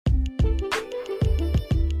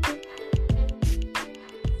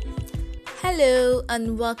Hello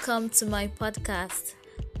and welcome to my podcast.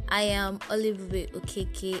 I am Olibube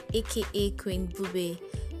Okeke, aka Queen Bube,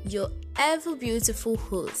 your ever beautiful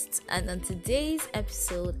host. And on today's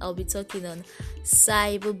episode, I'll be talking on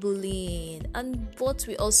cyberbullying and what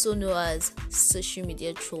we also know as social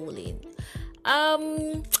media trolling.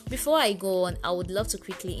 Before I go on, I would love to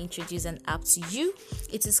quickly introduce an app to you.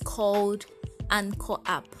 It is called Anchor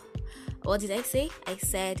app. What did I say? I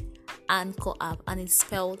said Anchor app, and it's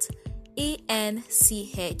spelled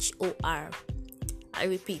Anchor. I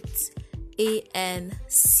repeat, Anchor.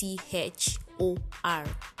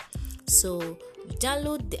 So you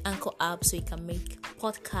download the Anchor app so you can make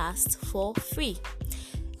podcasts for free.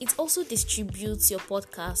 It also distributes your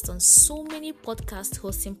podcast on so many podcast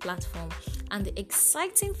hosting platforms. And the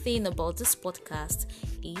exciting thing about this podcast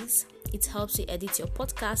is it helps you edit your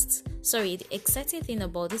podcasts. The exciting thing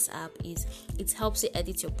about this app is it helps you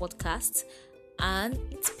edit your podcasts and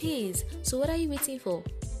it pays. So what are you waiting for?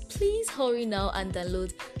 Please hurry now and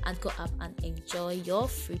download Anchor app and enjoy your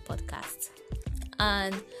free podcast.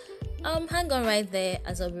 And hang on right there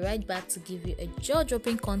as I'll be right back to give you a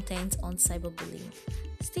jaw-dropping content on cyberbullying.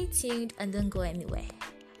 Stay tuned and don't go anywhere.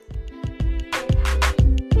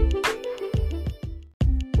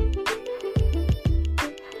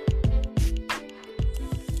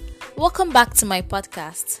 Welcome back to my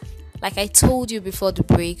podcast. Like I told you before the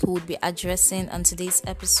break, we would be addressing on today's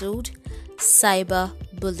episode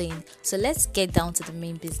cyberbullying. So let's get down to the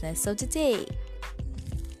main business of the day.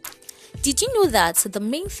 Did you know that the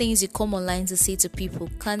main things you come online to say to people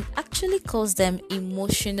can actually cause them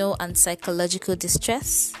emotional and psychological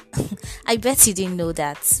distress? I bet you didn't know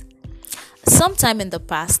that. Sometime in the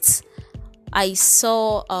past, I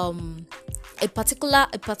saw a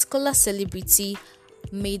particular celebrity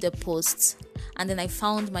made a post, and then I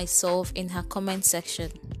found myself in her comment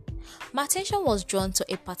section. My attention was drawn to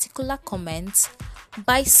a particular comment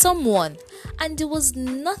by someone, and there was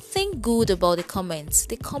nothing good about the comment.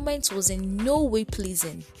 The comment was in no way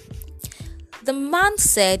pleasing. The man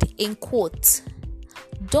said, in quote,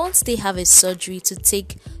 "Don't they have a surgery to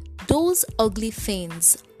take those ugly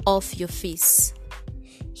things off your face?"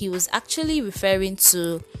 He was actually referring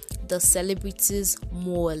to the celebrity's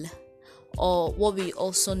mole, or what we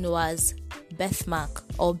also know as birthmark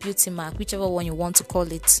or beauty mark, whichever one you want to call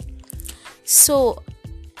it. So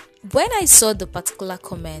when I saw the particular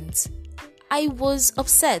comment, I was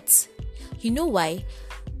upset. You know why?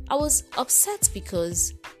 I was upset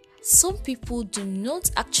because some people do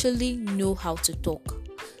not actually know how to talk.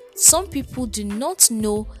 Some people do not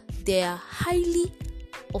know they are highly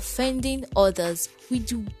offending others with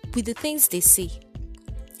the things they say.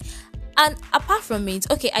 And apart from it,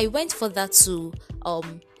 I went further to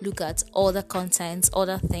look at other contents,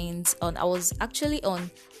 other things. I was actually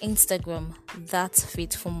on Instagram that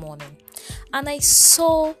fateful morning, and I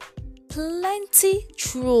saw plenty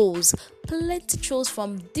trolls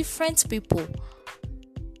from different people.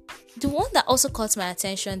 The one that also caught my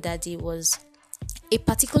attention that day was a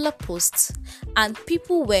particular post, and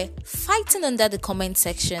people were fighting under the comment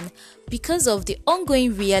section because of the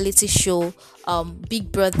ongoing reality show Big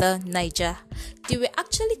Brother Naija. They were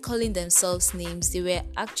actually calling themselves names. They were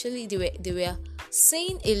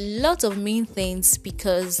saying a lot of mean things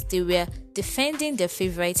because they were defending their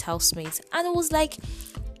favorite housemates. And it was like,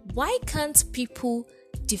 why can't people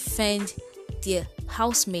defend their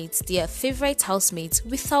housemates, their favorite housemates,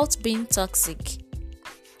 without being toxic?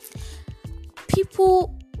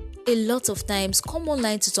 People a lot of times come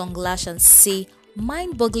online to tongue lash and say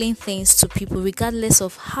mind-boggling things to people regardless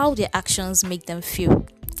of how their actions make them feel.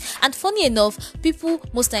 And funny enough, people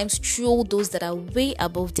most times troll those that are way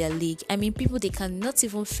above their league. I mean, people they cannot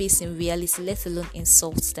even face in reality, let alone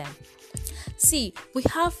insult them. See,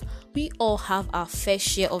 we all have our fair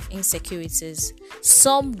share of insecurities.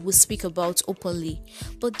 Some we speak about openly,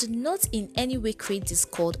 but do not in any way create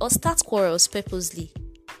discord or start quarrels purposely.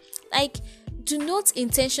 Do not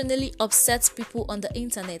intentionally upset people on the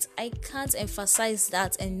internet. I can't emphasize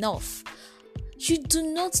that enough. You do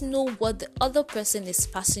not know what the other person is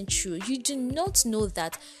passing through. You do not know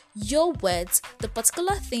that your words, the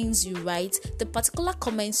particular things you write, the particular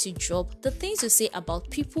comments you drop, the things you say about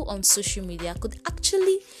people on social media could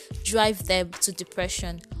actually drive them to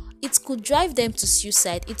depression. It could drive them to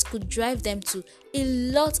suicide. It could drive them to a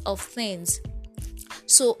lot of things.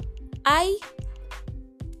 So I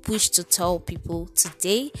wish to tell people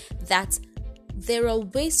today that there are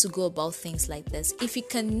ways to go about things like this. If you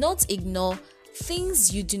cannot ignore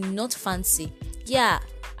things you do not fancy,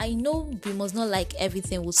 I know we must not like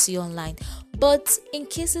everything we see online, But in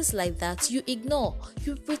cases like that, you ignore,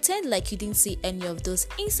 you pretend like you didn't see any of those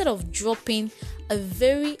instead of dropping a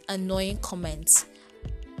very annoying comment.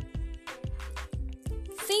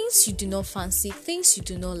 Things you do not fancy, things you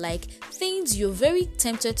do not like, things you're very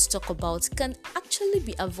tempted to talk about can actually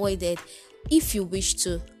be avoided if you wish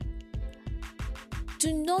to.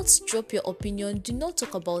 Do not drop your opinion, do not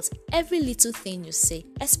talk about every little thing you say,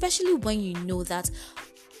 especially when you know that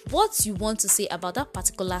what you want to say about that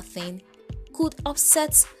particular thing could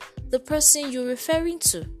upset the person you're referring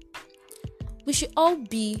to. We should all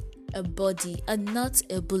be a body and not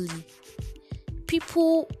a bully.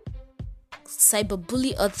 People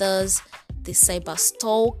cyberbully others, they cyber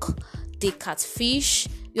stalk, they catfish.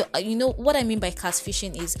 You know what I mean by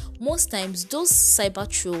catfishing is most times those cyber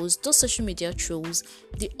trolls, those social media trolls,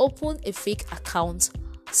 they open a fake account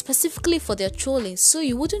specifically for their trolling, so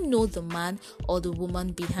you wouldn't know the man or the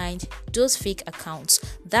woman behind those fake accounts.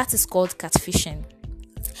 That is called catfishing.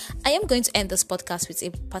 I am going to end this podcast with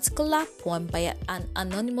a particular poem by an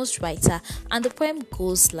anonymous writer, and the poem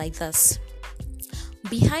goes like this.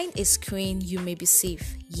 Behind a screen, you may be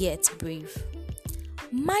safe, yet brave.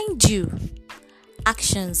 Mind you,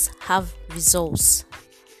 actions have results.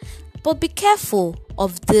 But be careful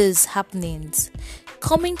of these happenings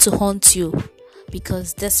coming to haunt you,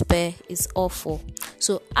 because despair is awful.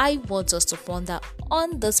 So I want us to ponder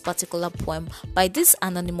on this particular poem by this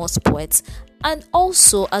anonymous poet. And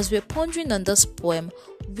also, as we're pondering on this poem,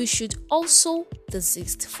 we should also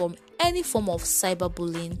desist from any form of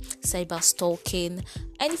cyberbullying, cyber stalking,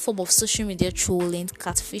 any form of social media trolling,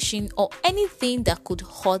 catfishing, or anything that could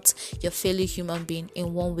hurt your fellow human being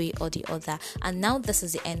in one way or the other. And now this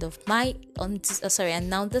is the end of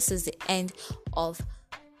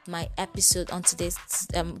my episode on today's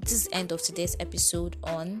this is end of today's episode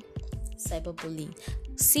on cyberbullying.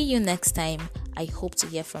 See you next time. I hope to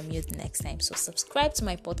hear from you the next time. So subscribe to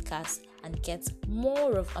my podcast and get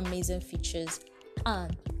more of amazing features on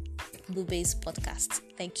Bube's podcast.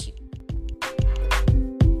 Thank you.